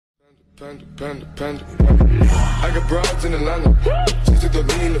Panda. I got broads in Atlanta. Just took the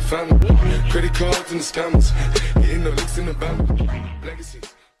lean in the family. Credit cards and the scammers. Getting the licks in the band.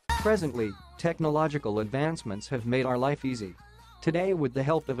 Legacies. Presently, technological advancements have made our life easy. Today, with the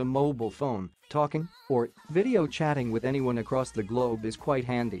help of a mobile phone, talking or video chatting with anyone across the globe is quite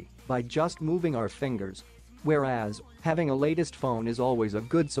handy by just moving our fingers. Whereas, having a latest phone is always a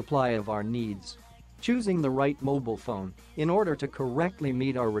good supply of our needs. Choosing the right mobile phone in order to correctly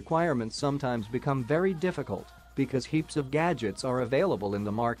meet our requirements sometimes become very difficult because heaps of gadgets are available in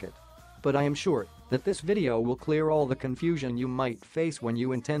the market. But I am sure that this video will clear all the confusion you might face when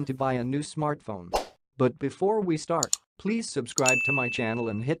you intend to buy a new smartphone. But before we start, please subscribe to my channel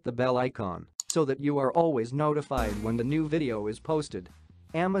and hit the bell icon so that you are always notified when the new video is posted.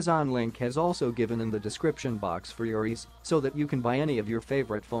 Amazon link has also given in the description box for your ease so that you can buy any of your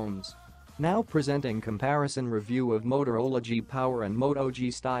favorite phones. Now presenting comparison review of Motorola G Power and Moto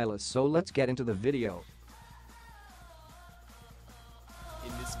G Stylus, so let's get into the video.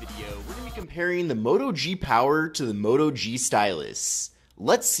 In this video, we're going to be comparing the Moto G Power to the Moto G Stylus.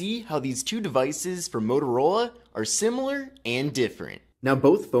 Let's see how these two devices from Motorola are similar and different. Now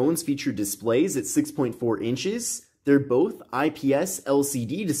both phones feature displays at 6.4 inches. They're both IPS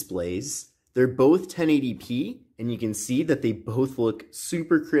LCD displays. They're both 1080p. And you can see that they both look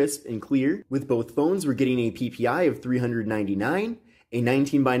super crisp and clear. With both phones, we're getting a PPI of 399, a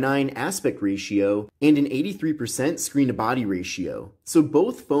 19:9 aspect ratio, and an 83% screen-to-body ratio. So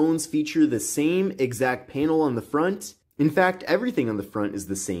both phones feature the same exact panel on the front. In fact, everything on the front is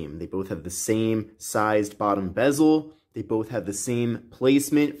the same. They both have the same sized bottom bezel. They both have the same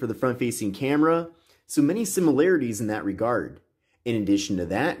placement for the front-facing camera. So many similarities in that regard. In addition to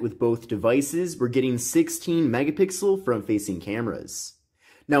that, with both devices, we're getting 16 megapixel front-facing cameras.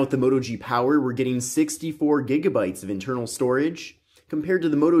 Now with the Moto G Power, we're getting 64 gigabytes of internal storage, compared to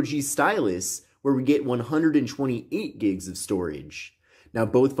the Moto G Stylus, where we get 128 gigs of storage. Now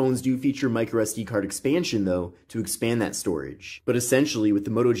both phones do feature microSD card expansion though, to expand that storage. But essentially, with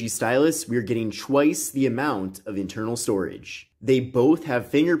the Moto G Stylus, we are getting twice the amount of internal storage. They both have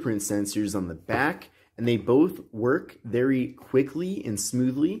fingerprint sensors on the back, and they both work very quickly and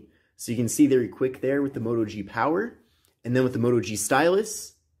smoothly. So you can see very quick there with the Moto G Power. And then with the Moto G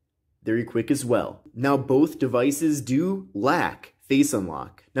Stylus, very quick as well. Now both devices do lack face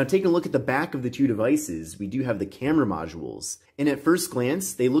unlock. Now taking a look at the back of the two devices, we do have the camera modules. And at first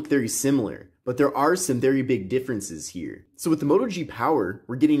glance, they look very similar. But there are some very big differences here. So with the Moto G Power,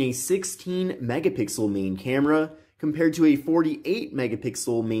 we're getting a 16 megapixel main camera, compared to a 48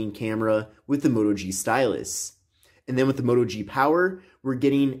 megapixel main camera with the Moto G Stylus. And then with the Moto G Power, we're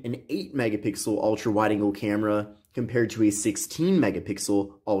getting an 8 megapixel ultra wide angle camera compared to a 16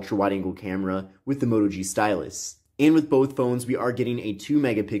 megapixel ultra wide angle camera with the Moto G Stylus. And with both phones, we are getting a 2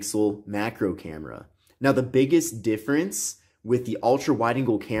 megapixel macro camera. Now the biggest difference with the ultra wide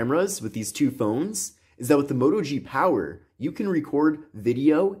angle cameras with these two phones is that with the Moto G Power, you can record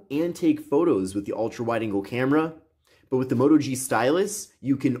video and take photos with the ultra wide angle camera. But with the Moto G Stylus,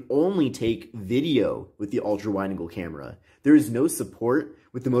 you can only take video with the ultra-wide-angle camera. There is no support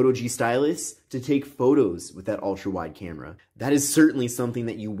with the Moto G Stylus to take photos with that ultra-wide camera. That is certainly something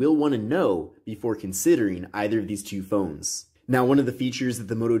that you will want to know before considering either of these two phones. Now, one of the features that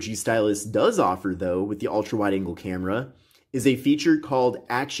the Moto G Stylus does offer, though, with the ultra-wide-angle camera, is a feature called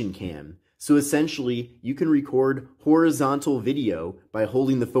Action Cam. So essentially, you can record horizontal video by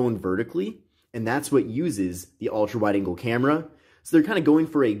holding the phone vertically, and that's what uses the ultra-wide-angle camera. So they're kind of going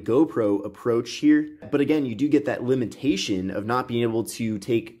for a GoPro approach here. But again, you do get that limitation of not being able to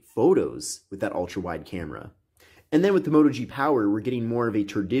take photos with that ultra-wide camera. And then with the Moto G Power, we're getting more of a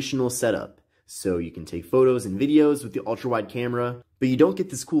traditional setup. So you can take photos and videos with the ultra-wide camera, but you don't get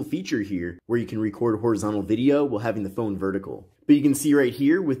this cool feature here where you can record horizontal video while having the phone vertical. But you can see right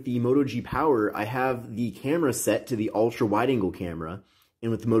here with the Moto G Power, I have the camera set to the ultra-wide-angle camera. And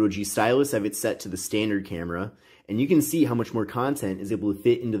with the Moto G Stylus, I have it set to the standard camera. And you can see how much more content is able to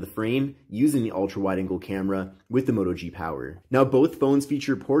fit into the frame using the ultra-wide-angle camera with the Moto G Power. Now, both phones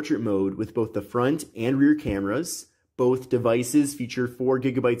feature portrait mode with both the front and rear cameras. Both devices feature 4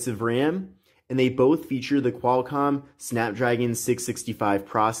 gigabytes of RAM. And they both feature the Qualcomm Snapdragon 665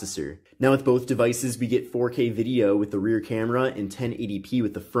 processor. Now, with both devices, we get 4K video with the rear camera and 1080p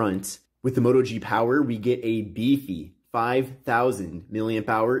with the front. With the Moto G Power, we get a beefy 5,000 milliamp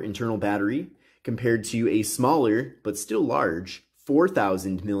hour internal battery compared to a smaller, but still large,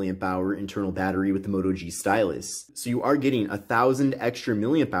 4,000 milliamp hour internal battery with the Moto G Stylus. So you are getting 1,000 extra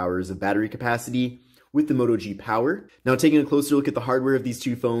milliamp hours of battery capacity with the Moto G Power. Now taking a closer look at the hardware of these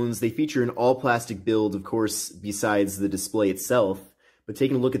two phones, they feature an all plastic build, of course, besides the display itself. But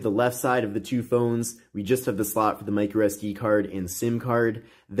taking a look at the left side of the two phones, we just have the slot for the micro SD card and SIM card.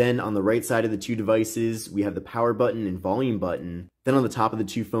 Then on the right side of the two devices, we have the power button and volume button. Then on the top of the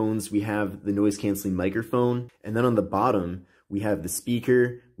two phones, we have the noise canceling microphone. And then on the bottom, we have the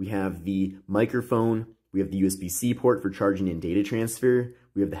speaker, we have the microphone, we have the USB-C port for charging and data transfer,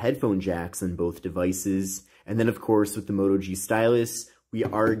 we have the headphone jacks on both devices, and then of course with the Moto G Stylus, we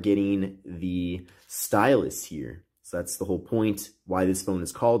are getting the stylus here. So that's the whole point why this phone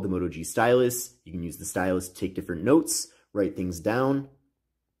is called the Moto G Stylus. You can use the stylus to take different notes, write things down,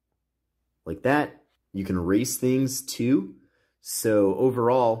 like that. You can erase things too. So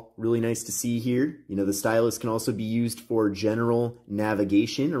overall, really nice to see here. You know, the stylus can also be used for general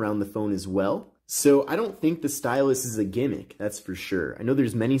navigation around the phone as well. So I don't think the stylus is a gimmick, that's for sure. I know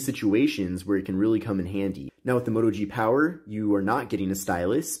there's many situations where it can really come in handy. Now with the Moto G Power, you are not getting a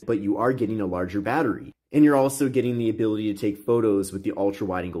stylus, but you are getting a larger battery. And you're also getting the ability to take photos with the ultra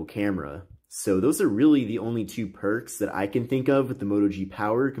wide angle camera. So those are really the only two perks that I can think of with the Moto G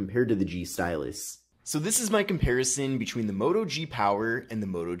Power compared to the G Stylus. So this is my comparison between the Moto G Power and the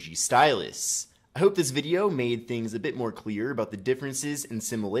Moto G Stylus. I hope this video made things a bit more clear about the differences and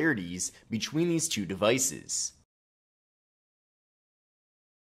similarities between these two devices.